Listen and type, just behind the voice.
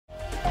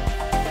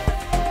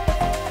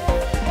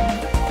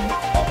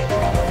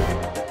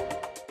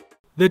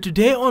The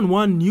Today on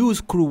One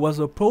news crew was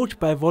approached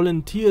by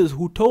volunteers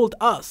who told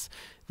us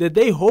that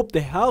they hope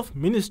the health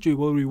ministry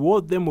will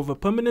reward them with a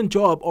permanent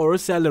job or a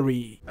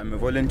salary. I'm a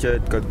volunteer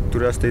at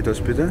Katutura State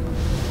Hospital.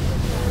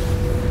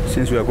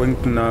 Since we are going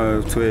to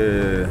now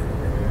to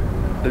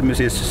let me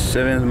say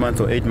 7 months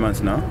or 8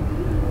 months now,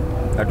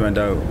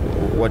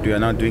 what we are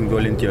now doing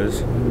volunteers,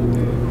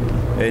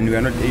 and we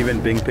are not even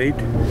being paid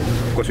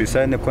because we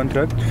signed a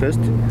contract first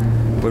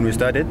when we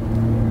started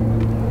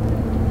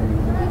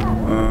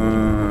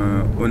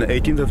on the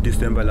 18th of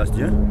December last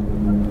year.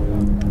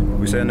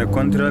 We signed a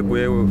contract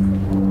where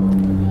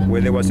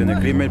there was an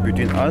agreement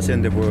between us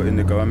and the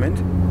government.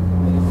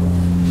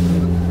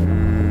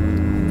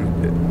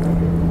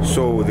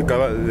 So the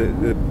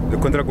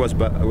contract was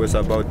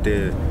about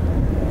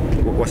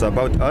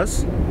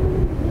us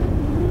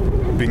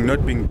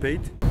not being paid.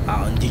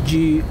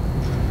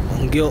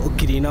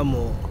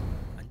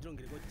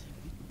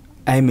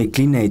 I'm a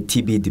cleaner at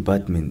TB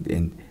department,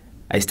 and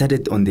I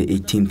started on the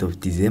 18th of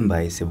December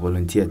as a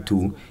volunteer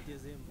too.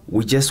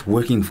 We're just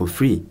working for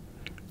free.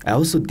 I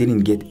also didn't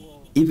get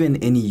even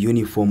any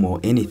uniform or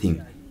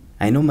anything.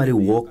 I normally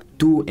walk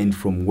to and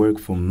from work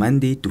from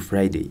Monday to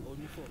Friday.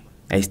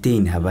 I stay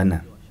in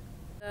Havana.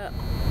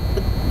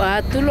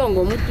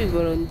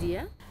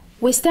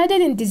 We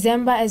started in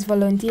December as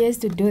volunteers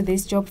to do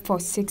this job for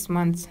 6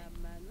 months.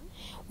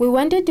 We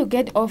wanted to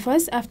get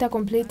offers after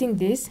completing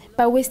this,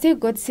 but we still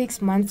got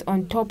 6 months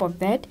on top of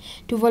that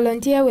to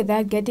volunteer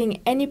without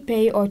getting any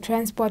pay or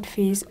transport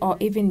fees or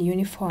even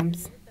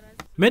uniforms.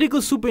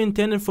 Medical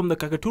Superintendent from the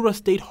Katutura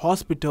State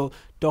Hospital,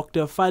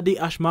 Dr. Fady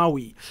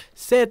Ashmawy,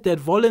 said that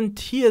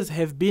volunteers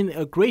have been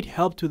a great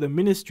help to the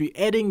ministry,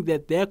 adding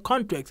that their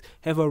contracts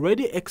have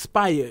already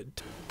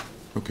expired.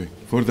 Okay,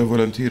 for the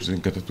volunteers in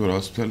Katutura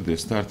Hospital, they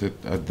started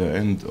at the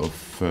end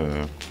of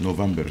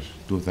November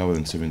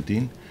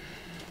 2017,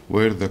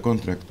 where the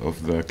contract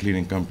of the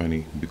cleaning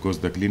company, because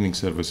the cleaning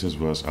services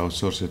was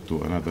outsourced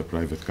to another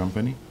private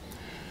company,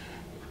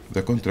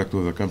 the contract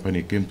with the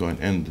company came to an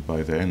end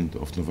by the end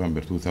of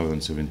November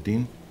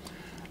 2017,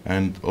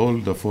 and all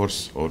the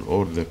force or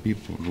all the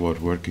people who are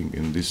working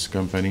in this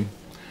company,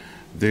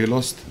 they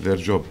lost their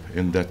job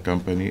in that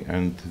company,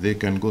 and they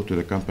can go to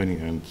the company,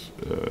 and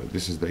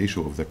this is the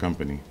issue of the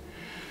company.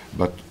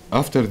 But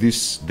after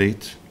this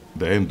date,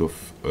 the end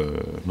of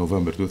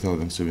November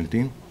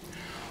 2017,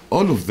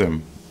 all of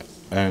them,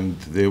 and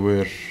there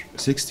were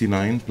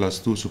 69 plus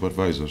 2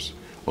 supervisors,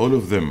 all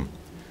of them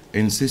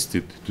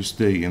insisted to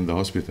stay in the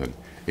hospital,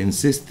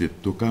 insisted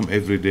to come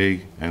every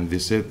day, and they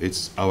said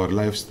it's our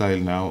lifestyle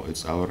now,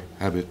 it's our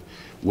habit.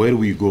 Where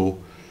we go,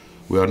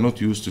 we are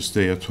not used to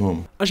stay at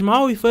home.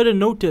 Ashmawy further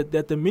noted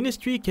that the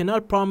ministry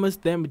cannot promise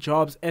them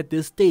jobs at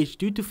this stage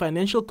due to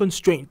financial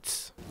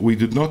constraints. We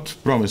did not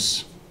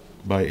promise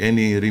by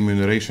any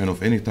remuneration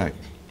of any type.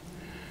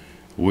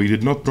 We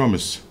did not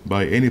promise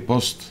by any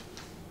post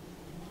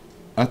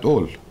at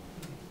all.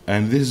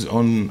 And this is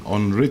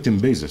on written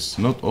basis,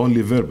 not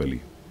only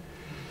verbally.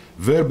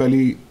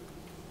 Verbally,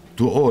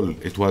 to all,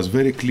 it was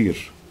very clear.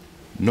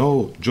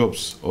 No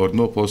jobs or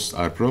no posts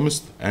are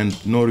promised, and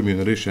no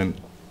remuneration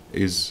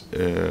is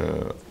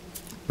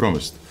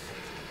promised.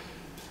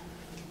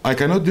 I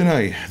cannot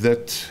deny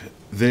that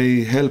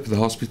they help the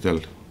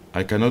hospital.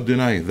 I cannot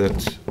deny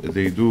that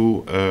they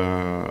do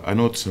a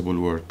noticeable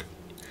work.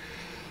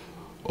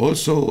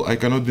 Also, I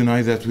cannot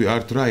deny that we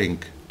are trying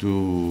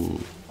to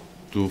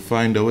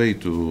find a way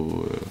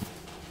to...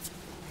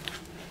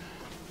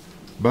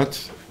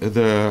 But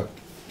the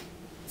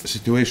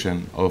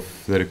situation of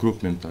the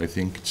recruitment, I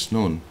think it's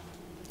known.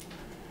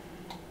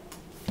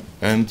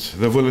 And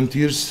the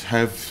volunteers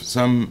have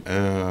some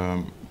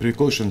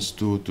precautions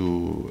to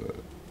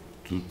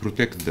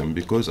protect them,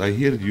 because I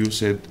heard you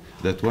said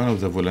that one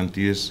of the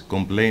volunteers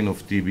complained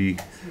of TB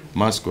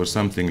mask or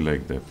something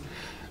like that.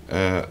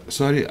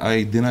 Sorry,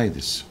 I deny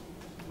this.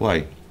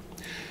 Why?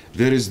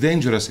 There is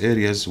dangerous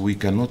areas we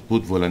cannot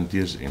put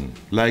volunteers in,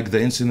 like the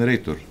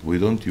incinerator. We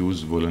don't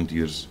use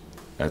volunteers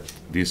at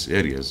these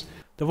areas.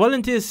 The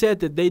volunteers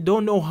said that they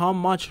don't know how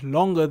much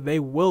longer they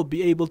will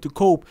be able to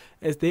cope,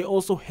 as they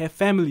also have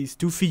families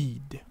to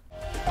feed.